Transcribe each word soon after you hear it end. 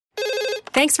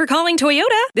Thanks for calling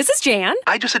Toyota. This is Jan.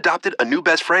 I just adopted a new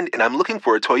best friend, and I'm looking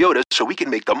for a Toyota so we can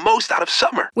make the most out of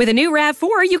summer. With a new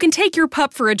RAV4, you can take your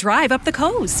pup for a drive up the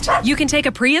coast. You can take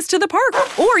a Prius to the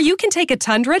park, or you can take a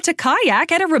Tundra to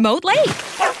kayak at a remote lake.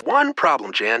 One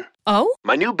problem, Jan. Oh?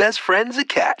 My new best friend's a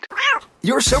cat.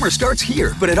 Your summer starts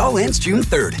here, but it all ends June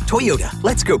 3rd. Toyota,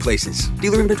 let's go places.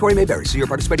 Dealer inventory may vary. See your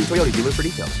participating Toyota dealer for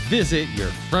details. Visit your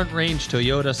Front Range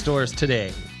Toyota stores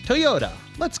today. Toyota,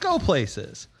 let's go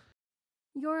places.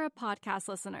 You're a podcast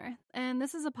listener, and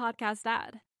this is a podcast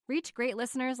ad. Reach great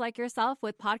listeners like yourself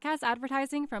with podcast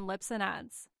advertising from Libsyn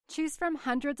Ads. Choose from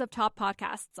hundreds of top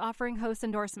podcasts offering host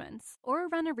endorsements, or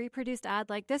run a reproduced ad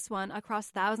like this one across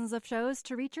thousands of shows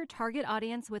to reach your target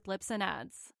audience with Libsyn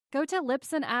Ads. Go to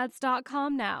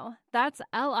libsynads.com now. That's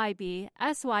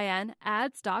LIBSYN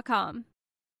ads.com.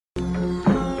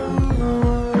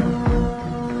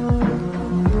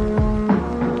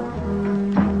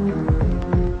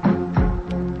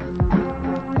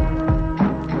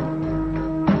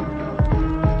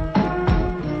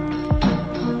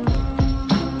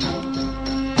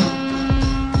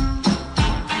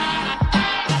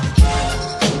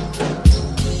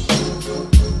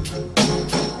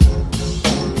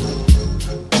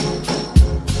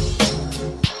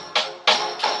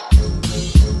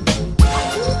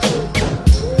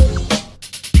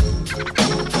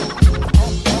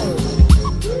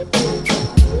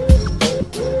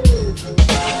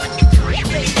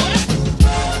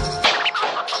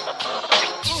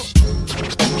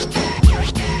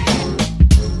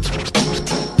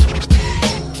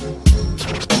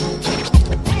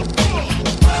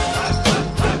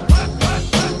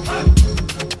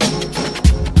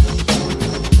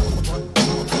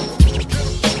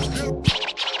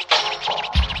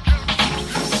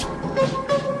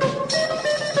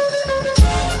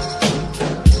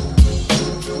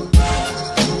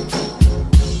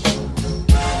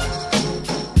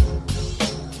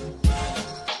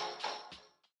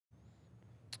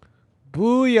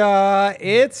 Booyah!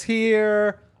 It's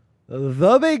here,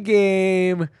 the big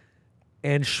game,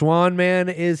 and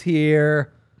Schwanman is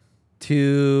here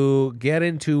to get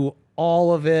into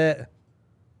all of it.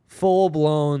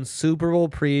 Full-blown Super Bowl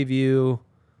preview.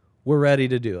 We're ready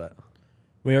to do it.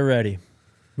 We are ready.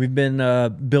 We've been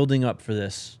building up for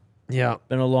this. Yeah.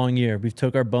 Been a long year. We've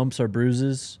took our bumps, our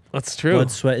bruises. That's true.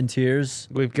 Blood, sweat, and tears.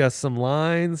 We've got some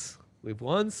lines. We've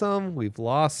won some. We've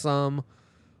lost some.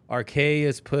 RK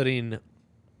is putting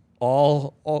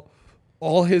all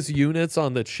his units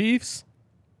on the Chiefs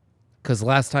because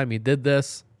last time he did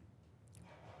this,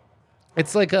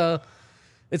 it's like a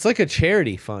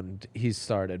charity fund he's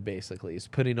started. Basically, he's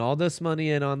putting all this money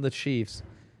in on the Chiefs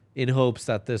in hopes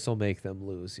that this will make them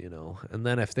lose, and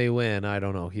then if they win, I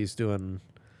don't know.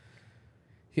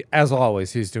 As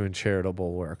always, he's doing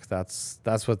charitable work. That's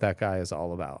what that guy is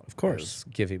all about. Of course,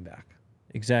 giving back.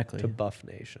 Exactly. To Buff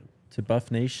Nation. To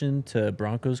Buff Nation, to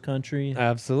Broncos country.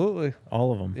 Absolutely.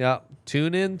 All of them. Yeah.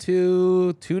 Tune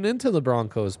into the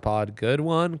Broncos pod. Good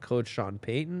one. Coach Sean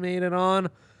Payton made it on.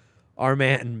 Our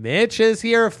man Mitch is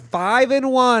here.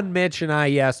 5-1, Mitch and I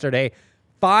yesterday.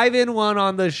 5-1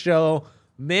 on the show.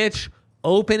 Mitch,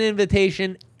 open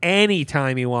invitation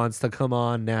anytime he wants to come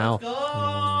on now. Let's go!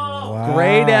 Wow.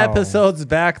 Great episodes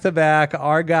back to back.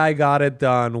 Our guy got it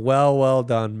done. Well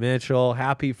done, Mitchell.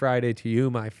 Happy Friday to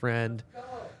you, my friend.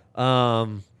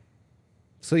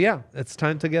 So yeah, it's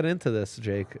time to get into this,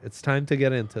 Jake. It's time to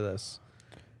get into this.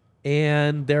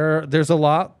 And there's a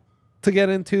lot to get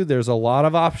into. There's a lot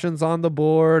of options on the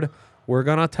board. We're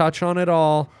going to touch on it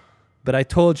all. But I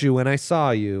told you when I saw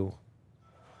you,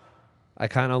 I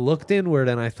kind of looked inward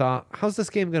and I thought, how's this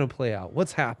game going to play out?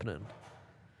 What's happening?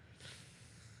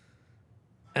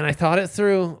 And I thought it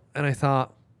through and I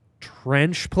thought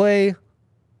trench play,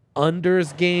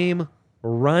 unders game,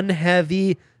 run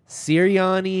heavy,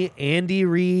 Sirianni, Andy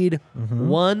Reid. Mm-hmm.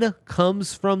 One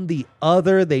comes from the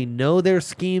other. They know their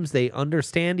schemes. They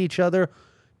understand each other.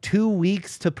 2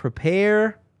 weeks to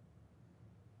prepare.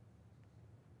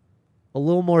 A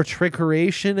little more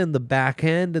trickeration in the back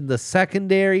end and the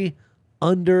secondary.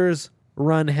 Unders,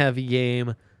 run heavy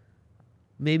game.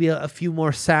 Maybe a few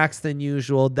more sacks than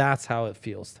usual. That's how it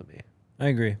feels to me. I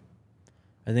agree.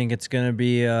 I think it's going to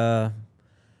be...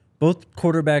 both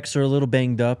quarterbacks are a little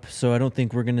banged up, so I don't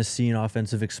think we're going to see an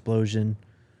offensive explosion.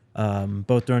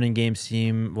 Both running games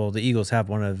seem... Well, the Eagles have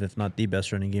one of, if not the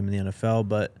best running game in the NFL,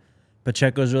 but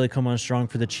Pacheco's really come on strong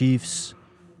for the Chiefs.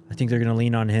 I think they're going to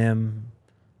lean on him.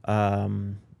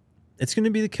 It's going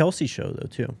to be the Kelsey show, though,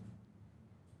 too.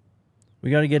 We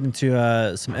got to get into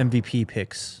some MVP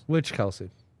picks. Which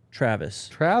Kelsey? Travis.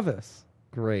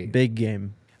 Great. Big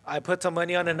game. I put some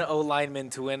money on an O lineman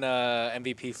to win a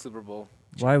MVP Super Bowl.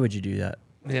 Why would you do that?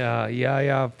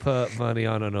 Yeah. Put money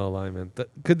on an O lineman.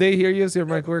 Could they hear you? Is your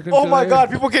mic working? Oh my today?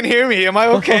 God, people can hear me. Am I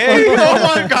okay?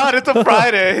 Oh my God, it's a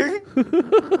Friday.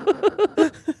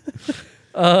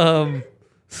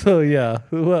 So yeah,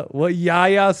 what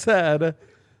Yaya said.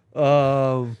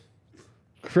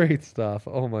 Great stuff.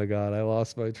 Oh my God, I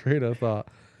lost my train of thought.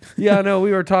 Yeah, no,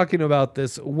 we were talking about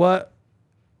this.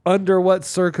 Under what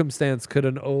circumstance could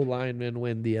an O lineman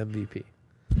win the MVP?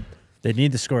 They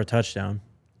need to score a touchdown.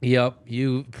 Yep,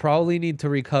 you probably need to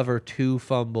recover 2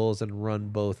 fumbles and run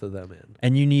both of them in.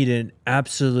 And you need an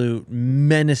absolute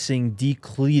menacing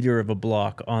decleater of a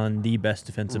block on the best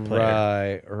defensive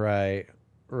player.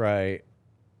 Right.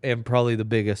 And probably the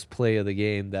biggest play of the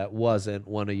game that wasn't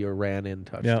one of your ran-in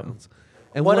touchdowns. Yep.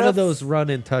 And one of those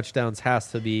run-in touchdowns has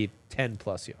to be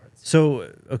 10-plus yards.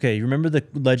 So, okay, you remember the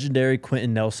legendary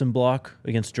Quentin Nelson block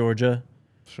against Georgia?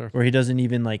 Sure. Where he doesn't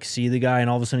even, like, see the guy, and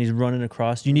all of a sudden he's running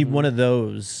across. You need one of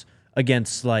those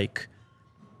against, like,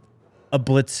 a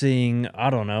blitzing, I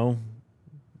don't know,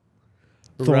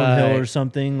 Thornhill or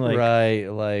something.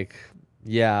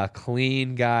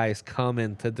 Clean guys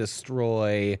coming to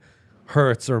destroy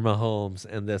Hurts or Mahomes,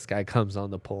 and this guy comes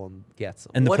on the pole and gets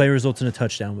them. And the play results in a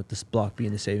touchdown with this block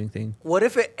being the saving thing. What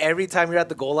if every time you're at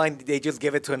the goal line, they just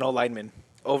give it to an O lineman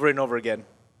over and over again?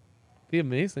 Be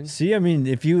amazing. See, I mean,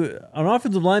 if you an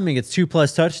offensive lineman gets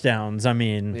 2+ touchdowns, I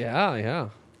mean, yeah.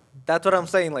 That's what I'm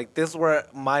saying. Like, this is where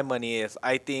my money is.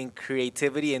 I think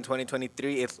creativity in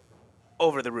 2023 is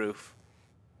over the roof.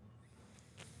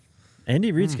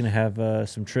 Andy Reid's gonna have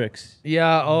some tricks.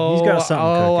 Yeah. He's got something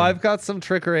cooking. I've got some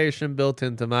trickeration built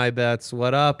into my bets.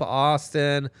 What up,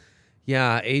 Austin?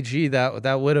 Yeah, AG.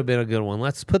 That would have been a good one.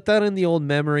 Let's put that in the old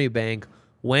memory bank.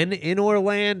 When in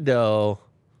Orlando,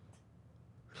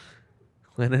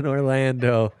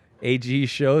 AG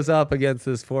shows up against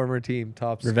his former team,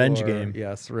 top revenge scorer. game.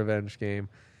 Yes, revenge game.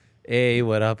 Hey,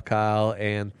 what up, Kyle?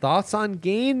 And thoughts on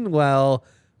Gainwell?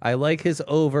 I like his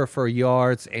over for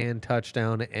yards and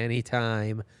touchdown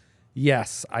anytime.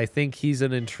 Yes, I think he's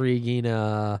an intriguing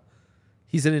long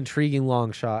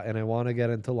shot, and I want to get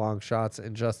into long shots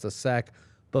in just a sec.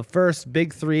 But first,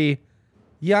 big 3.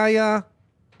 Yaya,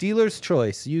 dealer's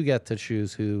choice. You get to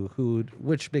choose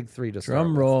which big 3 to start. Drum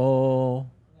with. roll.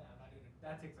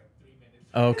 That takes like 3 minutes.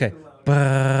 Oh, okay.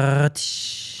 But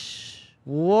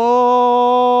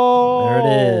Whoa! there it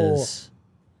is.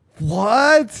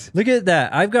 What? Look at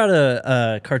that. I've got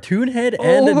a cartoon head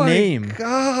and a name. Oh my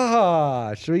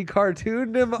gosh. We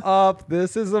cartooned him up.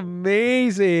 This is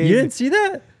amazing. You didn't see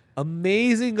that?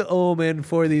 Amazing omen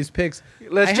for these picks.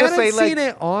 Let's I just hadn't say, seen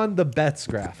it on the bets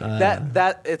graphic.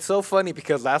 That it's so funny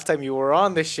because last time you were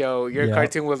on the show, your Yeah.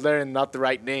 cartoon was there and not the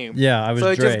right name. Yeah, I was So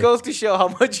it Dre. just goes to show how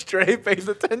much Dre pays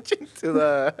attention to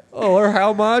the. Or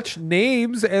how much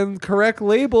names and correct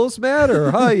labels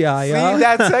matter, huh, Yaya? See,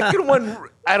 that second one,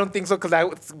 I don't think so because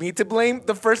it's me to blame.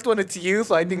 The first one, it's you,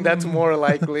 so I think that's more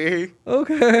likely.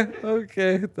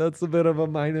 Okay. That's a bit of a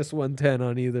minus 110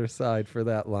 on either side for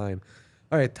that line.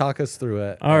 All right, talk us through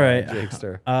it. All right.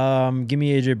 Jakester. Give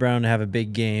me AJ Brown to have a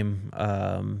big game.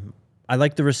 I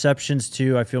like the receptions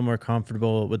too. I feel more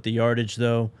comfortable with the yardage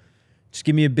though. Just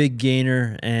give me a big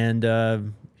gainer,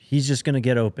 and he's just going to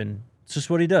get open. It's just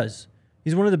what he does.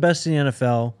 He's one of the best in the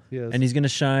NFL, and he's going to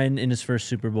shine in his first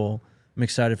Super Bowl. I'm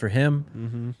excited for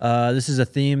him. This is a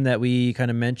theme that we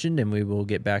kind of mentioned, and we will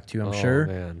get back to, I'm sure.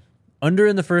 Man. Under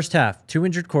in the first half, 2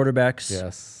 injured quarterbacks.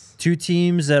 Yes. 2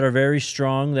 teams that are very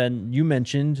strong that you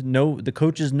mentioned. The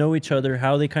coaches know each other,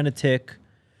 how they kind of tick.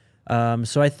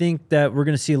 So I think that we're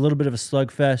going to see a little bit of a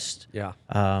slugfest. Yeah.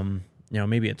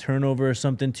 Maybe a turnover or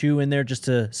something too in there just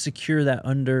to secure that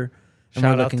under. And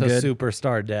Shout we're out to looking good.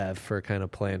 Superstar Dev for kind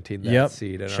of planting that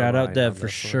seed. In Shout our out mind Dev on for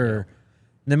this one, sure. yeah.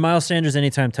 And then Miles Sanders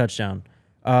anytime touchdown.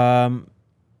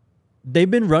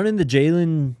 They've been running the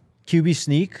Jalen QB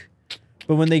sneak,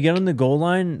 but when they get on the goal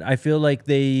line, I feel like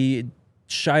they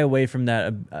shy away from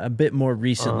that a bit more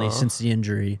recently since the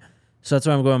injury. So that's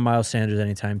why I'm going Miles Sanders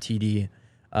anytime TD.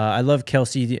 I love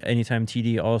Kelsey anytime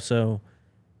TD also,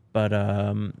 but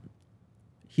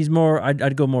he's more.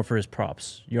 I'd go more for his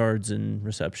props, yards and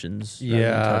receptions. rather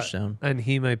than touchdown. And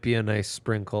he might be a nice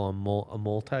sprinkle on a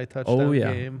multi-touchdown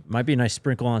game. Might be a nice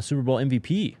sprinkle on Super Bowl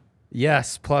MVP.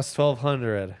 Yes, plus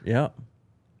 1,200. Yeah,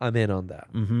 I'm in on that.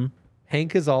 Mm-hmm.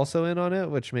 Hank is also in on it,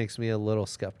 which makes me a little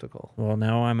skeptical. Well,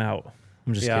 now I'm out.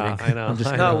 I'm just kidding. I know. I'm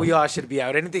just I No, know. we all should be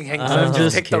out. Anything Hank I'm says, just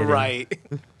just take kidding. the right.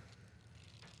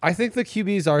 I think the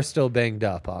QBs are still banged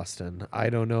up, Austin. I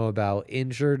don't know about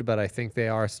injured, but I think they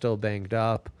are still banged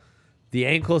up. The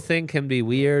ankle thing can be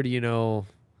weird,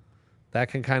 that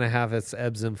can kind of have its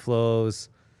ebbs and flows.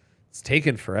 It's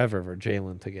taken forever for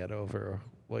Jalen to get over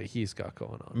what he's got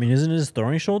going on. I mean, isn't it his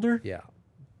throwing shoulder? Yeah.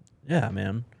 Yeah,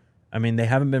 man. I mean, they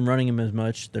haven't been running him as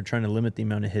much. They're trying to limit the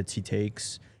amount of hits he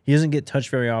takes. He doesn't get touched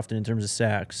very often in terms of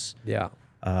sacks. Yeah.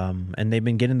 And they've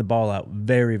been getting the ball out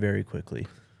very, very quickly.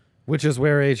 Which is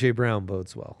where A.J. Brown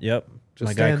bodes well. Yep. Just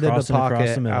My guy stand in the crossing across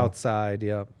pocket, the middle. outside.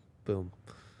 Yep. Boom.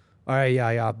 All right,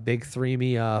 yeah. Big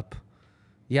 3-me up.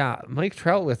 Yeah, Mike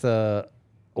Trout with a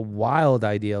wild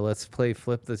idea. Let's play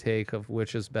flip the take of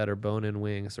which is better, bone-in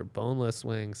wings or boneless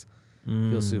wings.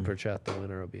 You'll super chat the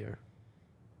winner of beer.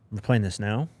 We're playing this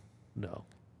now? No,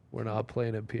 we're not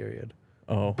playing it, period.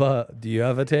 Oh. But do you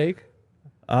have a take?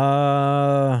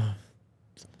 I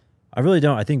really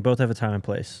don't. I think both have a time and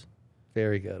place.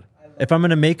 Very good. If I'm going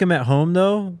to make them at home,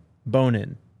 though, bone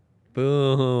in.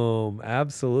 Boom.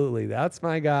 Absolutely. That's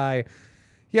my guy.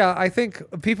 Yeah, I think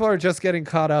people are just getting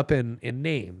caught up in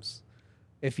names.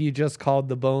 If you just called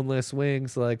the boneless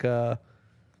wings like a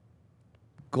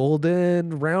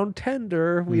golden round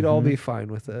tender, we'd all be fine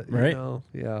with it. You Right. know?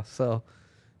 Yeah. So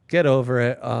get over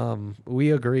it.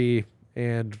 We agree.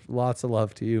 And lots of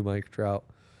love to you, Mike Trout.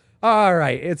 All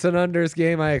right. It's an unders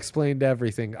game. I explained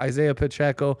everything. Isaiah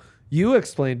Pacheco, you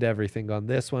explained everything on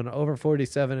this one. Over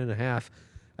 47.5.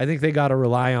 I think they got to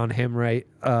rely on him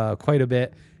quite a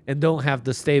bit and don't have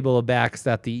the stable of backs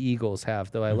that the Eagles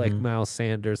have, though I like Miles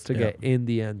Sanders to get in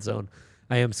the end zone.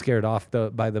 I am scared off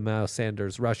by the Miles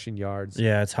Sanders rushing yards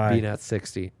Yeah, it's high. being at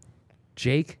 60.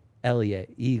 Jake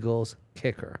Elliott, Eagles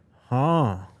kicker,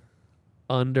 Huh.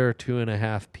 under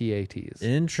 2.5 PATs.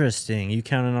 Interesting. You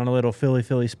counting on a little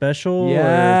Philly special or a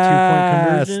Yes. 2-point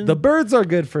conversion? The Birds are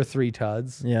good for 3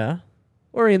 tuds Yeah.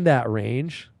 or in that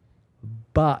range,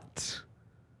 but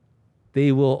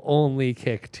they will only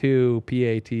kick 2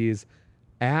 PATs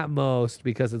at most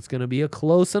because it's going to be a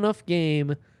close enough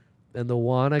game and they'll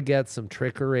want to get some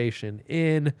trickeration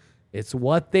in. It's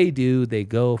what they do. They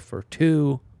go for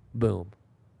 2. Boom.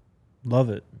 Love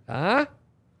it. Huh?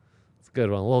 It's a good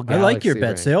one. A little I like your galaxy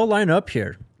bets. range. They all line up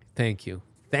here. Thank you.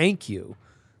 Thank you.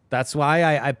 That's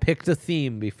why I picked a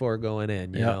theme before going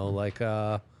in, you Yep. know,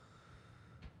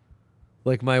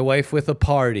 like my wife with a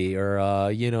party or,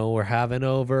 we're having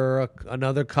over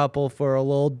another couple for a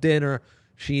little dinner.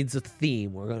 She needs a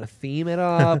theme. We're going to theme it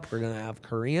up. We're going to have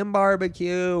Korean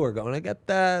barbecue. We're going to get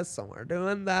this and we're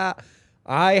doing that.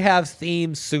 I have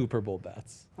themed Super Bowl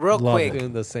bets. Real Love quick,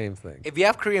 Doing the same thing. if you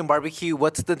have Korean barbecue,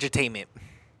 what's the entertainment?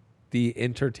 The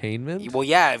entertainment, Well,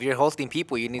 yeah, if you're hosting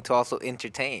people, you need to also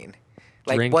entertain.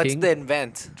 Like, what's Drinking. the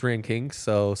event? drinking.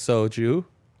 So soju.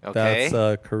 Okay.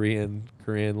 That's Korean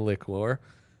liqueur.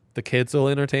 The kids will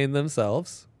entertain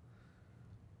themselves.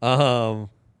 And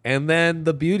then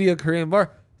the beauty of Korean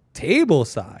bar, table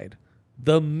side.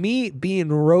 The meat being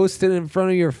roasted in front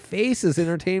of your face is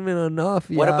entertainment enough.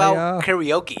 What Yeah, about yeah.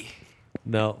 karaoke?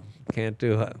 No, can't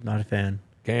do it. Not a fan.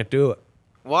 Can't do it.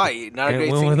 Why? Not a Can't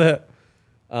great win singer? with it.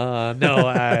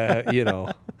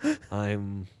 No,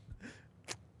 I'm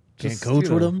Can't just, coach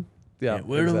with them. Yeah, Can't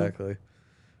win 'em. exactly.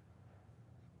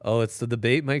 Oh, it's the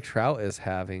debate Mike Trout is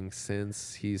having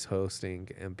since he's hosting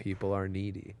and people are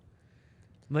needy.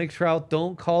 Mike Trout,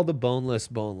 don't call the boneless.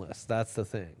 That's the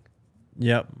thing.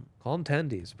 Yep, Call them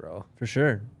tendies, bro. for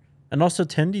sure. And also,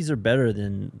 tendies are better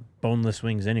than boneless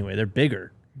wings anyway. They're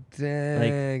bigger.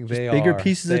 Dang, just they bigger are.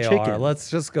 pieces of They chicken. are. Let's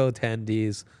just go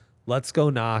tendies. Let's go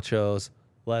nachos.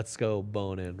 Let's go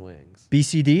bone-in wings.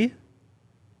 BCD?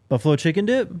 Buffalo chicken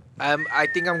dip? I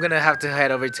think I'm gonna have to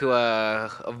head over to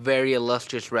a very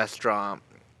illustrious restaurant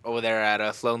over there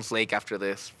at Sloan's Lake after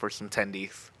this for some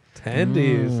tendies.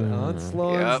 Tendies on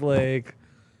Sloan's Yep. Lake.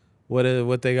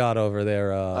 What they got over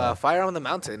there? Fire on the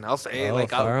mountain. I'll say Oh, like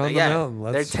Fire on the Mountain.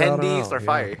 their Let's shout 'em tendies out, are yeah.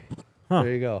 fire. Huh.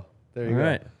 There you go. There you All go.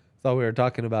 right. Thought we were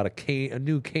talking about a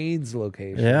new Canes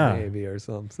location, Yeah. maybe or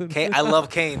something. I love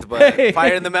Canes, but Hey.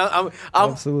 Fire in the Mountain.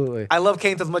 Absolutely. I love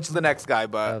Canes as much as the next guy,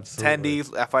 but Absolutely.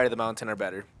 tendies at Fire in the Mountain are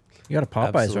better. You got a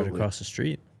Popeyes Absolutely. right across the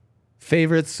street.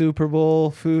 Favorite Super Bowl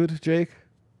food, Jake?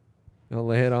 You want to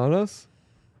lay it on us?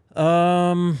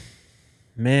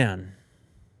 Man.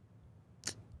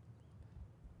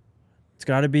 It's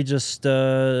got to be just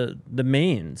the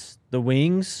mains, the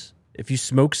wings. If you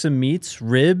smoke some meats,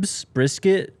 ribs,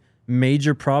 brisket,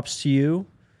 major props to you.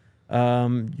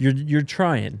 You're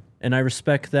trying, and I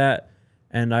respect that,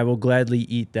 and I will gladly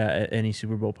eat that at any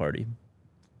Super Bowl party.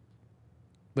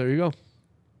 There you go.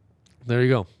 There you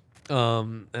go.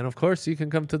 And of course, you can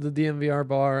come to the DMVR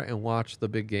bar and watch the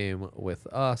big game with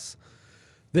us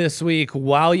this week.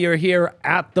 While you're here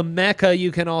at the Mecca,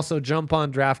 you can also jump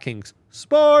on DraftKings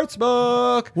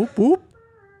Sportsbook. Whoop whoop.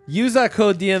 Use that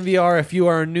code DMVR. If you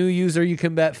are a new user, you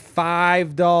can bet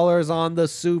 $5 on the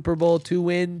Super Bowl to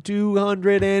win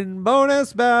 200 in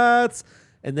bonus bets.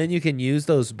 And then you can use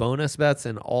those bonus bets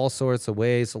in all sorts of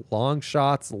ways. Long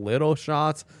shots, little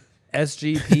shots,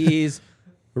 SGPs,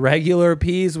 regular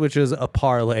Ps, which is a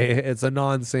parlay. It's a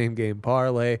non-same game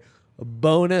parlay.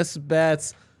 Bonus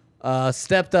bets,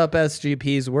 stepped up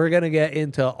SGPs. We're going to get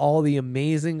into all the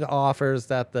amazing offers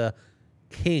that the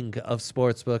king of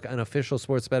Sportsbook, an official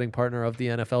sports betting partner of the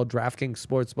NFL, DraftKings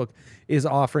Sportsbook, is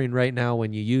offering right now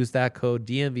when you use that code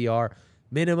DMVR.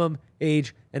 Minimum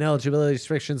age and eligibility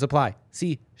restrictions apply.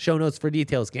 See show notes for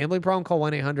details. Gambling problem? Call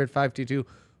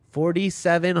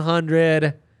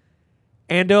 1-800-522-4700.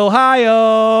 And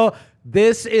Ohio,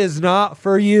 this is not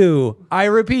for you. I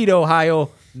repeat,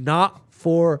 Ohio, not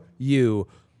for you.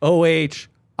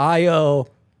 OHIO.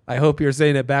 I hope you're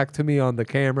saying it back to me on the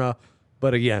camera.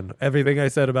 But again, everything I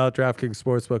said about DraftKings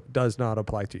Sportsbook does not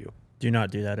apply to you. Do not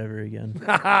do that ever again.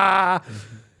 I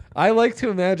like to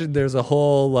imagine there's a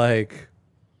whole, like,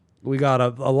 we got a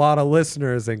lot of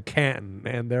listeners in Canton,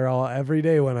 and they're all, every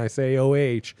day when I say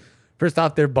OH, first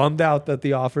off, they're bummed out that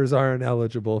the offers aren't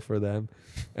eligible for them.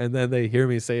 And then they hear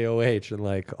me say OH, and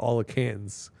like all the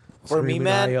Cantons For me, screaming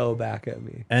man. IO back at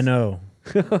me. NO.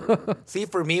 See,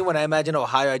 for me, when I imagine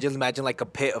Ohio, I just imagine like a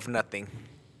pit of nothing.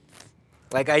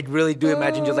 Like, I really do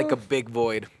imagine just like a big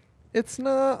void. It's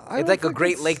not. It's like a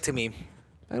Great Lake to me.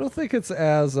 I don't think it's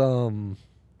as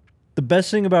The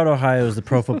best thing about Ohio is the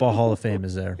Pro Football Hall of Fame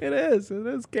is there. It is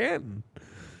Canton.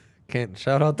 Canton.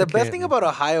 Shout out The to best Canton. thing about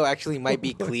Ohio actually might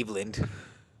be Cleveland.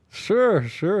 Sure.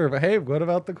 But hey, what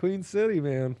about the Queen City,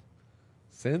 man?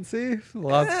 Cincy?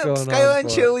 Lots going on. Skyline for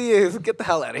it. Chili is get the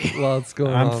hell out of here. Lots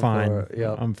going on. I'm fine. For it.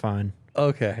 Yep. I'm fine.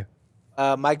 Okay.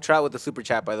 Mike Trout with the super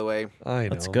chat, by the way. I know.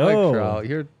 Let's go. Mike Trout,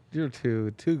 you're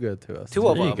too good to us. Two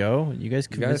of There you them. go. You guys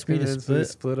You guys convinced me to convinced me to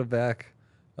split. split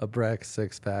a Breck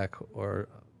 6-pack or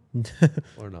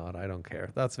not. I don't care.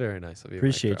 That's very nice of you. Mike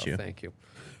Appreciate Trout. you. Thank you.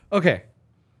 Okay.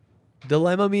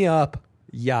 Dilemma me up.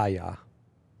 Yaya.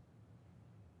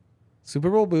 Super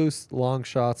Bowl boost, long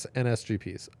shots, and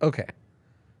SGPs. Okay.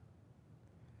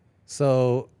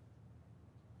 So,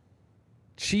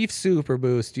 Chief Super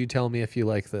Boost, you tell me if you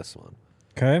like this one.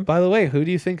 Okay. By the way, who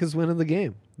do you think is winning the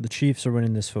game? The Chiefs are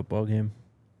winning this football game.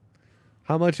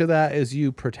 How much of that is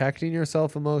you protecting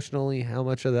yourself emotionally? How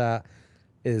much of that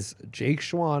is Jake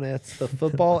Schwanitz, the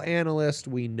football analyst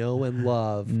we know and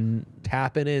love,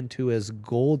 tapping into his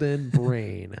golden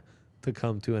brain to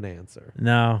come to an answer?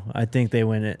 No, I think they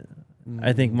win it.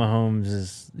 I think Mahomes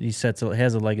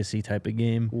has a legacy type of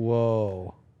game.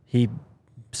 Whoa. He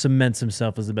cements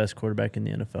himself as the best quarterback in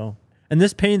the NFL. And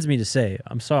this pains me to say.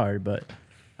 I'm sorry, but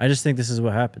I just think this is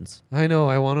what happens. I know.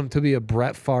 I want him to be a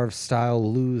Brett Favre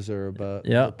style loser, but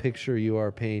Yeah. the picture you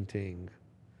are painting,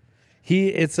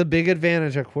 it's a big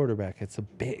advantage at quarterback. It's a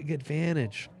big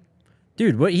advantage.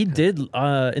 Dude, what he did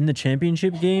in the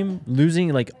championship game, losing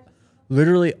like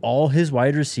literally all his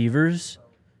wide receivers,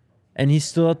 and he's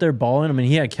still out there balling. I mean,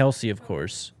 he had Kelsey, of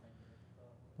course.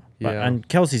 But, Yeah. and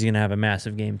Kelsey's going to have a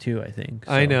massive game too, I think.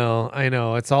 I So,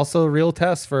 know. It's also a real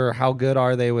test for how good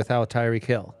are they without Tyreek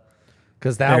Hill.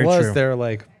 Because that Very was true. their,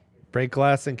 like, break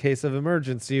glass in case of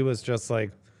emergency was just,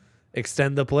 like,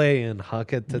 extend the play and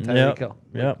huck it to Tyreek Hill.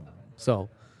 Yep. So,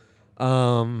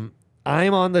 I'm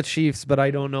on the Chiefs, but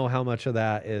I don't know how much of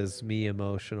that is me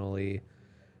emotionally.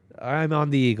 I'm on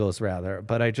the Eagles, rather,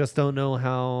 but I just don't know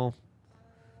how.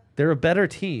 They're a better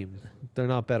team. They're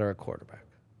not better at quarterback.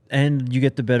 And you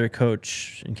get the better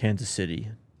coach in Kansas City.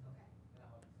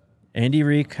 Andy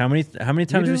Reid, how many times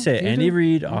do, do we say you Andy do,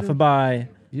 Reid you off do. a bye?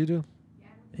 You do?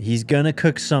 He's gonna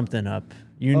cook something up.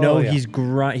 You Oh, know yeah.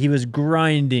 he was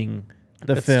grinding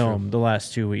the That's film true. the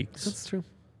last 2 weeks. That's true.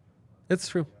 It's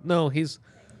true. No,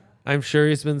 I'm sure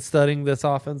he's been studying this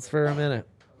offense for a minute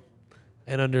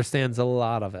and understands a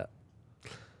lot of it.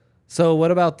 So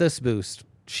what about this boost?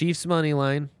 Chiefs money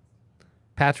line.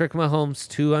 Patrick Mahomes,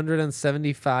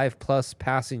 275 plus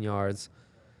passing yards.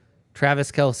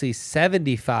 Travis Kelce,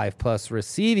 75 plus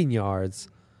receiving yards.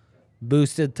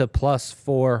 Boosted to plus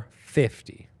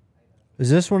 450. Is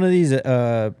this one of these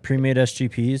pre-made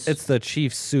SGPs? It's the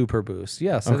Chiefs super boost.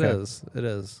 Yes, Okay. it is. It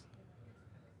is.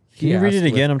 Can you read He it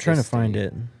asked again? with I'm trying to find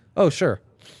disdain. it. Oh, sure.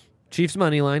 Chiefs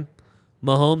money line.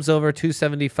 Mahomes over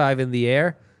 275 in the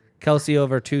air. Kelsey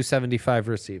over 275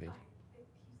 receiving.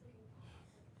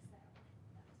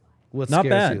 What Not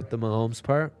scares bad. you? The Mahomes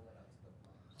part?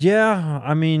 Yeah,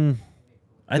 I mean,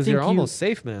 I Because think you're almost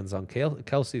safe man's on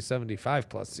Kelsey 75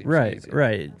 plus. Seems right, easy.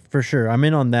 right, for sure. I'm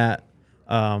in on that.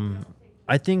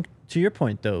 I think to your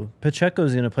point though,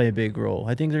 Pacheco's going to play a big role.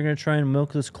 I think they're going to try and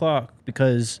milk this clock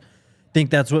because think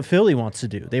that's what Philly wants to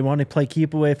do. They want to play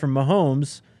keep away from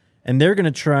Mahomes, and they're going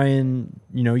to try and,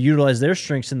 utilize their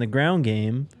strengths in the ground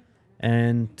game.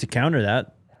 And to counter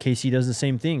that, KC does the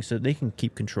same thing so they can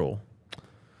keep control.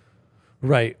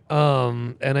 Right.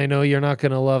 And I know you're not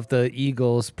going to love the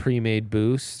Eagles pre-made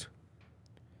boost.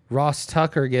 Ross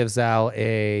Tucker gives out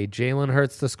a Jalen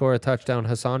Hurts to score a touchdown,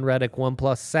 Hassan Reddick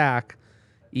 1+ sack,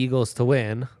 Eagles to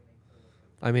win.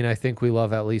 I mean, I think we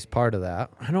love at least part of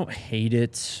that. I don't hate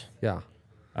it. Yeah.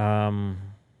 I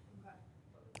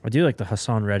do like the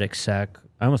Hassan Reddick sack.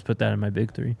 I almost put that in my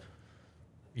big three.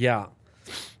 Yeah.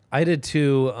 I did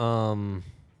too.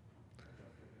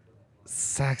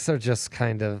 Sacks are just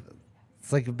kind of,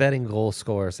 it's like betting goal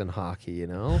scores in hockey,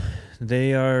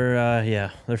 They are,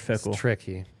 they're fickle. It's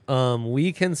tricky.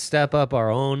 We can step up our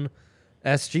own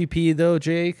SGP though,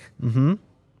 Jake. Mm-hmm.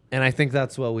 And I think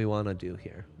that's what we want to do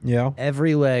here. Yeah.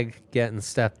 Every leg getting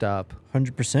stepped up.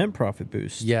 100% profit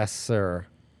boost. Yes, sir.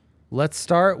 Let's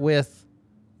start with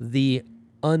the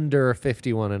under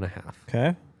 51.5.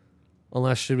 Okay.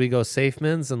 Unless should we go safe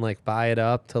mins and buy it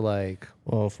up to Well,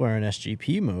 if we're in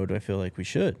SGP mode, I feel like we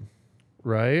should.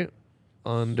 right?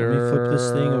 Under Let me flip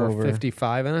this thing over.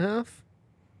 55.5?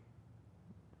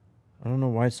 I don't know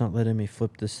why it's not letting me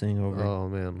flip this thing over. Oh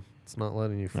man. It's not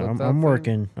letting you flip I'm that thing?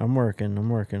 working. I'm working.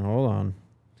 Hold on.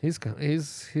 He's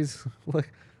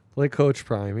like Coach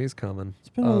Prime. He's coming. It's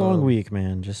been a long week,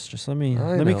 man. Just let me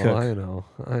me cook.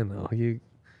 I know. You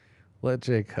let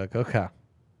Jake cook. Okay.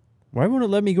 Why won't it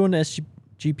let me go into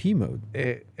SGP mode?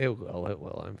 It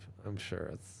will. I'm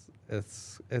sure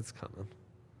it's coming.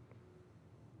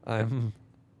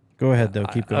 Go ahead though.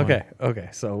 Keep going. Okay.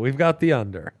 So we've got the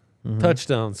under. Mm-hmm.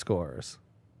 Touchdown scores.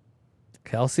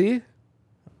 Kelsey?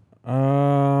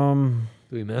 Um,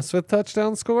 Do we mess with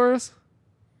touchdown scores?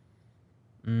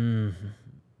 I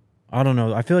don't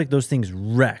know. I feel like those things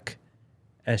wreck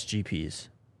SGPs.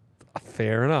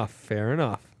 Fair enough.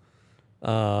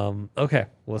 Okay,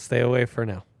 we'll stay away for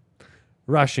now.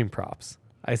 Rushing props.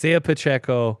 Isaiah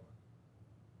Pacheco,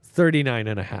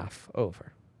 39.5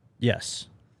 over. Yes.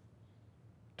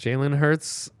 Jalen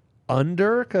Hurts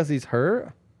under because he's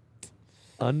hurt.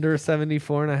 Under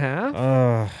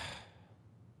 74.5.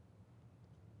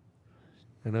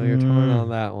 I know you're torn on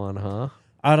that one, huh?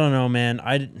 I don't know, man.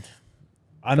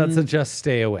 That's a just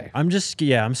stay away. I'm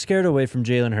scared away from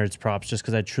Jalen Hurts props just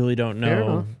because I truly don't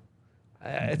know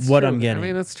It's what true. I'm getting. I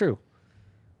mean, it's true.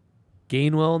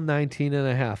 Gainwell,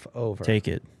 19.5 over. Take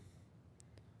it.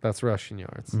 That's rushing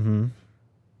yards. Mm-hmm.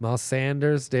 Miles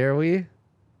Sanders, dare we?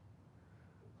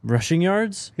 Rushing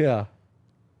yards? Yeah.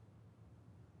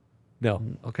 No.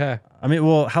 Okay. I mean,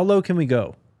 well, how low can we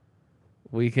go?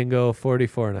 We can go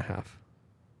 44.5.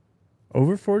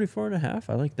 Over 44.5?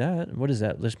 I like that. What is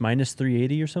that? Just minus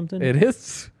 380 or something? It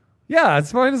is. Yeah,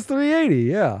 it's minus 380.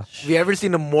 Yeah. Have you ever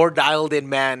seen a more dialed in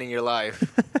man in your life?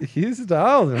 He's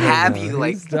dialed. Right Have now. you,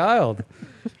 He's dialed.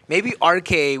 Maybe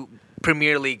RK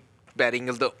Premier League betting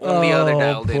is the only other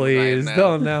dialed in please. right now.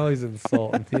 Don't. Now he's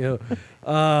insulting you.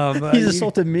 He's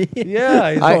assaulted me.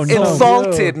 Yeah. He's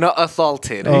Insulted, not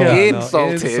assaulted.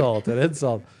 Insulted.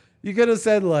 Insult. You could have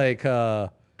said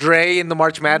Dre in the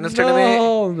March Madness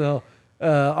tournament. No.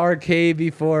 Arcade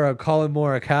before a Colin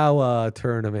Morikawa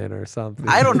tournament or something.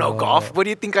 I don't know golf. What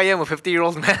do you think I am, a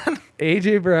 50-year-old man?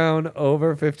 AJ Brown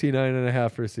over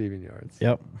 59.5 receiving yards.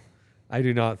 Yep. I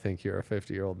do not think you're a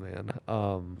 50-year-old man.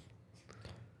 I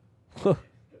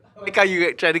like how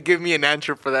you try to give me an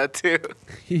answer for that too.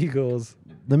 Eagles.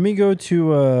 Let me go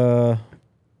to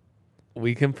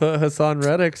We can put Hassan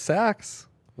Reddick sacks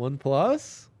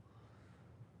 1+.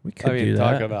 we could do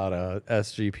that. Talk about a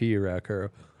SGP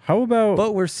wrecker. How about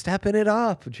But we're stepping it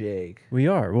up, Jake. we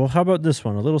are. Well, how about this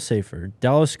one? A little safer.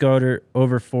 Dallas Goedert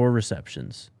over 4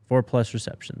 receptions. 4+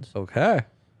 receptions. Okay,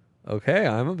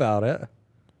 I'm about it.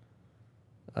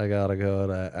 I gotta go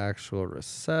to actual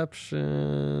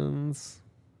receptions.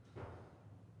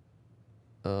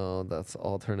 Oh, that's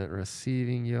alternate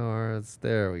receiving yards.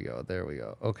 There we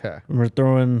go. Okay. And we're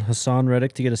throwing Hassan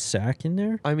Reddick to get a sack in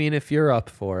there. I mean, if you're up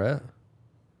for it,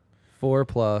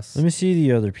 4+. Let me see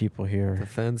the other people here.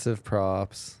 Defensive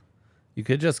props. You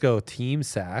could just go team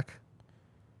sack.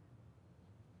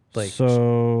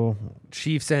 So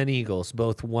Chiefs and Eagles,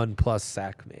 both 1+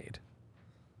 sack made.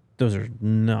 those are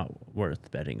not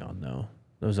worth betting on, though.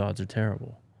 Those odds are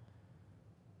terrible.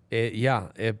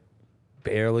 It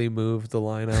barely moved the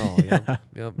line at all.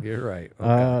 Yep, you're right.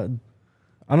 Okay.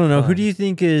 I don't know. Who do you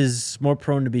think is more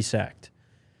prone to be sacked?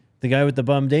 The guy with the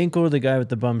bummed ankle or the guy with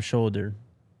the bummed shoulder?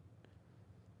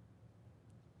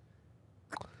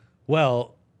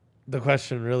 Well, the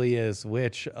question really is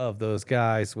which of those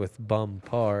guys with bum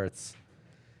parts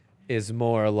is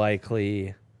more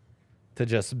likely to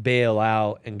just bail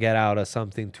out and get out of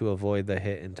something to avoid the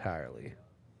hit entirely?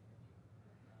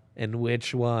 And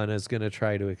which one is going to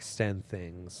try to extend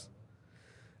things?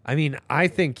 I mean, I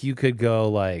think you could go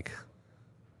like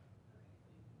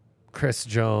Chris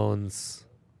Jones.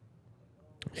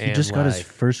 He just got his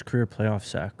first career playoff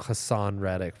sack Hassan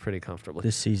Reddick pretty comfortably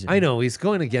this season. I know he's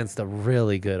going against a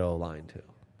really good O-line too.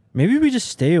 Maybe we just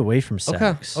stay away from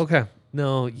sacks. Okay.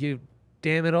 No,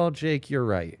 damn it all, Jake. You're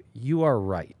right. You are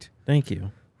right. Thank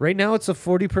you. Right now it's a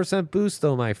 40% boost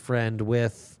though, my friend,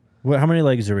 with How many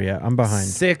legs are we at? I'm behind.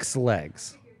 6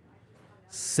 legs.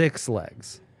 6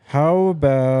 legs. How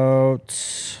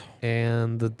about...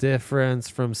 And the difference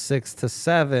from 6 to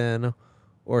 7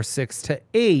 or 6 to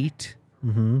 8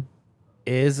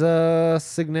 is a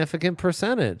significant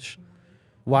percentage.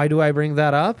 Why do I bring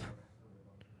that up?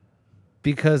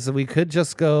 Because we could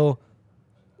just go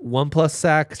 1+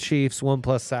 sack Chiefs,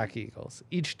 1+ sack Eagles.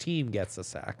 Each team gets a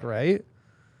sack, right?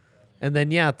 And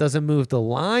then, it doesn't move the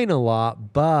line a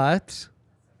lot, but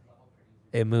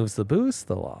it moves the boost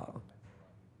a lot.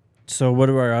 So what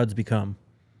do our odds become?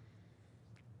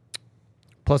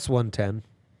 Plus 110.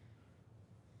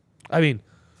 I mean,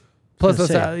 plus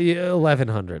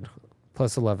 1,100.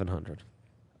 Plus 1,100.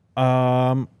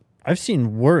 I've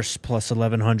seen worse plus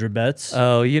 1,100 bets.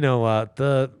 Oh, you know what?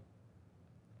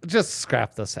 Just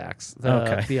scrap the sacks.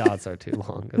 Okay. The odds are too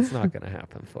long. It's not going to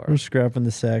happen for We're us. scrapping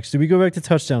the sacks. Do we go back to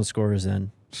touchdown scorers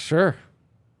then? Sure.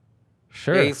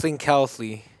 Jason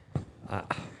Kelsey.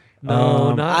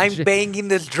 No, not I'm banging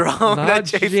this drum. not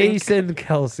Jason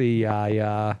Kelsey.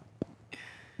 Yeah.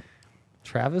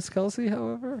 Travis Kelsey,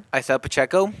 however. Isaiah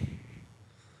Pacheco.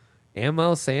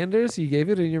 Amel Sanders, you gave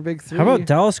it in your big 3. How about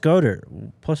Dallas Goedert?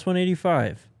 Plus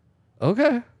 185.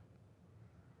 Okay.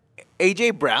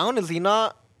 AJ Brown, is he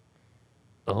not?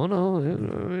 Oh, no.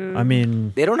 I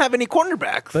mean, They don't have any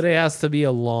cornerbacks. But it has to be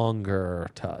a longer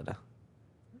tud.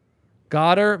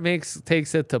 Goddard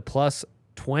takes it to plus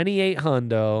 28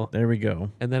 hundo, there we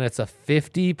go. and then it's a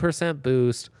 50%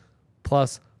 boost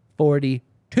plus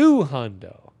 42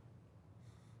 hundo.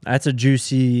 That's a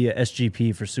juicy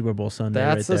SGP for Super Bowl Sunday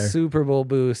That's right a there. Super Bowl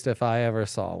boost if I ever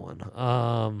saw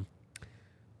one.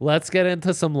 Let's get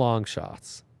into some long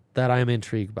shots that I'm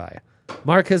intrigued by.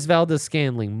 Marquez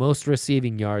Valdes-Scantling, most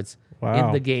receiving yards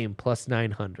in the game, plus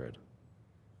 900.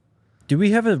 Do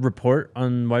we have a report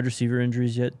on wide receiver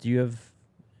injuries yet? Do you have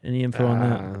any info on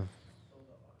that?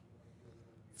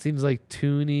 Seems like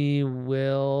Tooney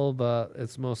will, but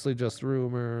it's mostly just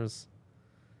rumors.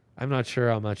 I'm not sure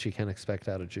how much you can expect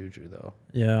out of Juju, though.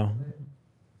 Yeah.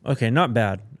 Okay, not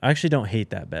bad. I actually don't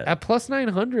hate that bet. At plus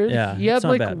 900, Yeah, he had it's not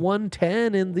like bad.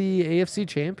 110 in the AFC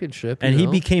Championship. And you he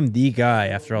know? became the guy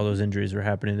after all those injuries were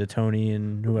happening to Tony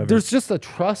and whoever. There's just a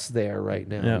trust there right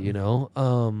now, Yeah. you know?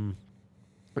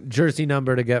 Jersey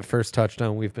number to get first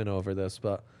touchdown. We've been over this,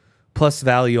 but plus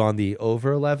value on the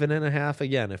over 11.5.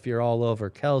 Again, if you're all over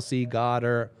Kelsey,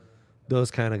 Goddard,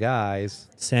 those kind of guys.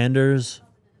 Sanders,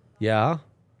 Yeah,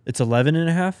 it's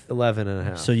 11.5.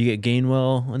 11.5. So you get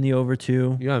Gainwell on the over 2.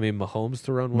 You know what I mean? Mahomes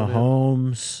to run one in?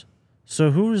 Mahomes.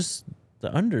 So who's the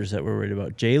unders that we're worried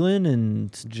about? Jalen and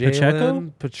Pacheco?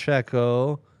 Jalen,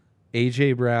 Pacheco,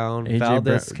 AJ Brown, AJ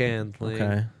Valdes-Scantling,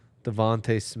 Okay.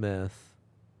 Devontae Smith.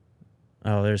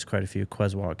 Oh, there's quite a few.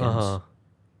 Quez Watkins. Uh-huh.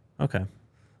 Okay.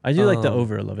 I do like the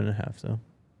over 11.5 though.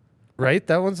 Right?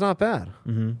 That one's not bad.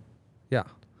 Mm-hmm. Yeah.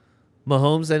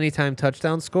 Mahomes anytime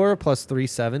touchdown score plus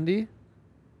 370.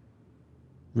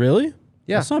 Really?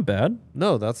 Yeah. That's not bad.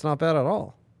 No, that's not bad at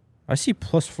all. I see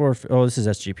plus 4. Oh, this is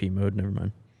SGP mode. Never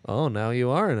mind. Oh, now you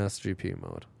are in SGP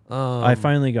mode. I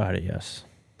finally got it, yes.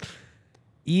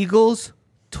 Eagles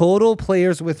total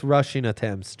players with rushing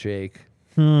attempts, Jake.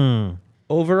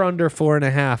 Over under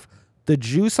 4.5. The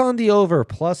juice on the over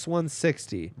plus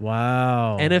 160.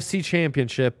 Wow. NFC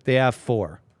Championship, they have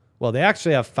 4. Well, they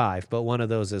actually have 5, but one of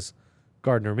those is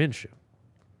Gardner Minshew.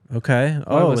 Okay. I'm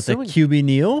Oh, with the assuming- QB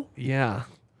Neal? Yeah.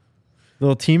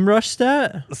 Little team rush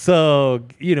stat? So,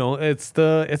 you know, it's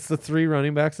the 3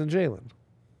 running backs and Jalen.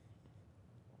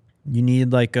 You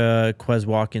need like a Quez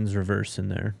Watkins reverse in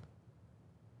there.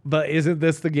 But isn't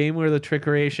this the game where the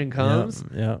trickeration comes?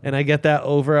 Yeah. And I get that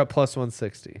over at plus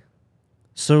 160.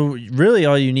 So really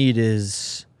all you need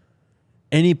is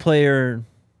any player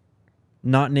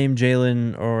not named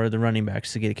Jalen or the running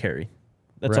backs to get a carry.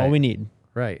 That's all Right. we need.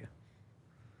 Right.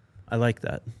 I like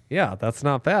that. Yeah, that's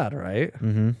not bad, right?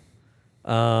 Mm-hmm.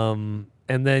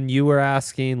 And then you were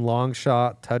asking long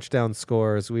shot touchdown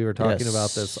scores. We were talking Yes.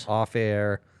 about this off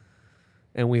air,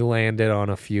 and we landed on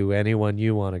a few. Anyone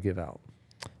you want to give out?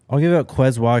 I'll give out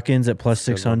Quez Watkins at plus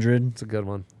Good one. 600. It's a good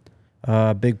one.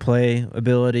 Big play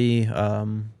ability. I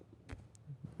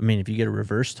mean, if you get a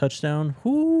reverse touchdown,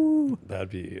 whoo, That'd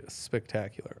be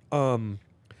spectacular.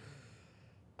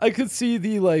 I could see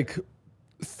the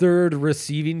third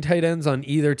receiving tight ends on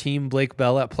either team. Blake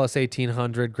Bell at plus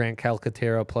 1,800, Grant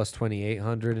Calcaterra plus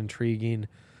 2,800. Intriguing.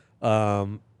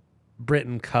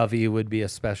 Britton Covey would be a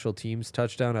special teams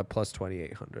touchdown at plus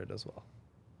 2,800 as well.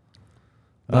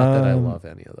 Not that I love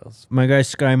any of those. My guy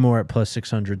Sky Moore at plus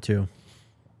 600 too.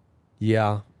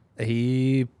 Yeah,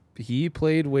 he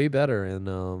played way better.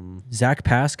 And Zach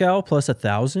Pascal plus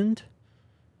 1,000.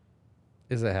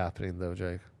 is it happening though,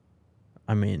 Jake?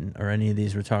 I mean, are any of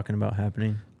these we're talking about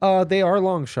happening? They are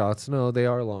long shots. No, they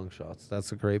are long shots.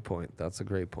 That's a great point.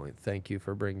 Thank you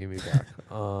for bringing me back.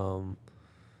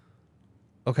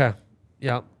 Okay.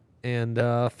 Yeah. And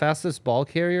fastest ball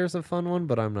carrier is a fun one,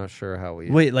 but I'm not sure how we...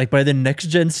 Wait, like by the next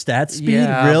gen stat speed?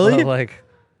 Yeah, Really? but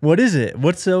What is it?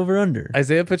 What's the over under?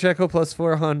 Isaiah Pacheco plus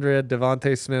 400,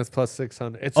 Devontae Smith plus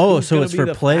 600. It's Oh, who's so gonna it's be for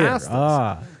the player. fastest.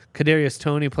 Ah. Kadarius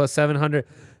Toney plus 700.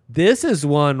 This is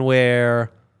one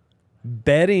where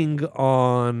betting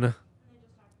on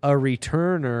a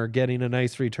returner getting a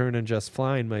nice return and just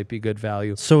flying might be good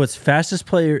value. So it's fastest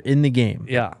player in the game.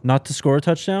 Yeah. Not to score a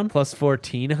touchdown? Plus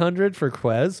 1,400 for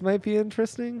Quez might be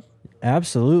interesting.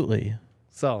 Absolutely.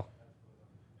 So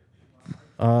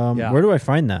yeah. Where do I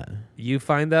find that? you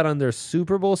find that under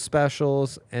Super Bowl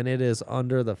specials, and it is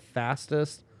under the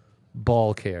fastest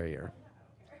ball carrier.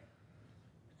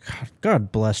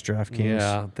 God bless DraftKings.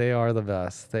 Yeah, they are the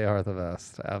best. They are the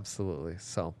best. Absolutely.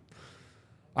 So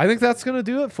I think that's going to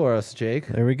do it for us, Jake.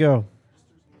 There we go.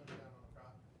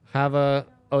 Have a,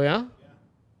 oh yeah?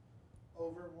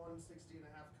 Over 160.5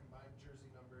 combined jersey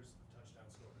numbers, touchdown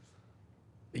scores.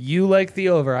 You like the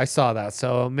over. I saw that.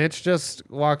 So Mitch just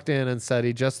walked in and said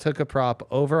he just took a prop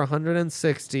over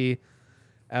 160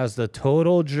 as the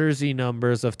total jersey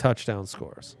numbers of touchdown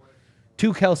scores.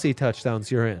 2 Kelsey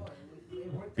touchdowns, you're in.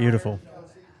 Beautiful.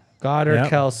 Goddard, Yep.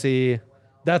 Kelsey,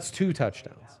 that's 2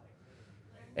 touchdowns.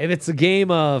 If it's a game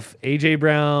of A.J.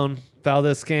 Brown,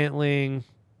 Valdez-Scantling,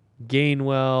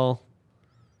 Gainwell,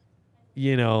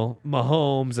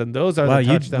 Mahomes, and those are the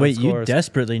touchdown scores. You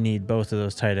desperately need both of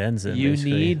those tight ends. Then You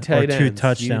basically. need tight or ends. 2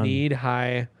 touchdowns. You need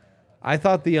high. I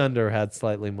thought the under had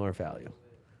slightly more value.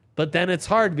 But then it's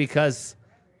hard because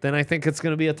then I think it's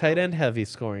going to be a tight end heavy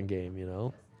scoring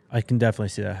game, I can definitely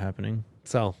see that happening.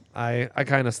 So I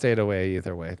kind of stayed away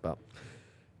either way. But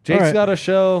Jake's right. got a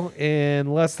show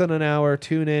in less than an hour.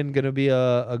 Tune in. Going to be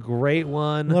a great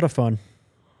one. A lot of fun.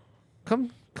 Come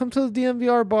to the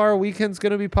DMVR bar. Weekend's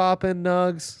going to be popping.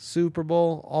 Nugs, Super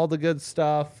Bowl, all the good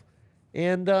stuff.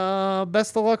 And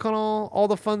best of luck on all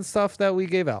the fun stuff that we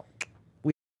gave out.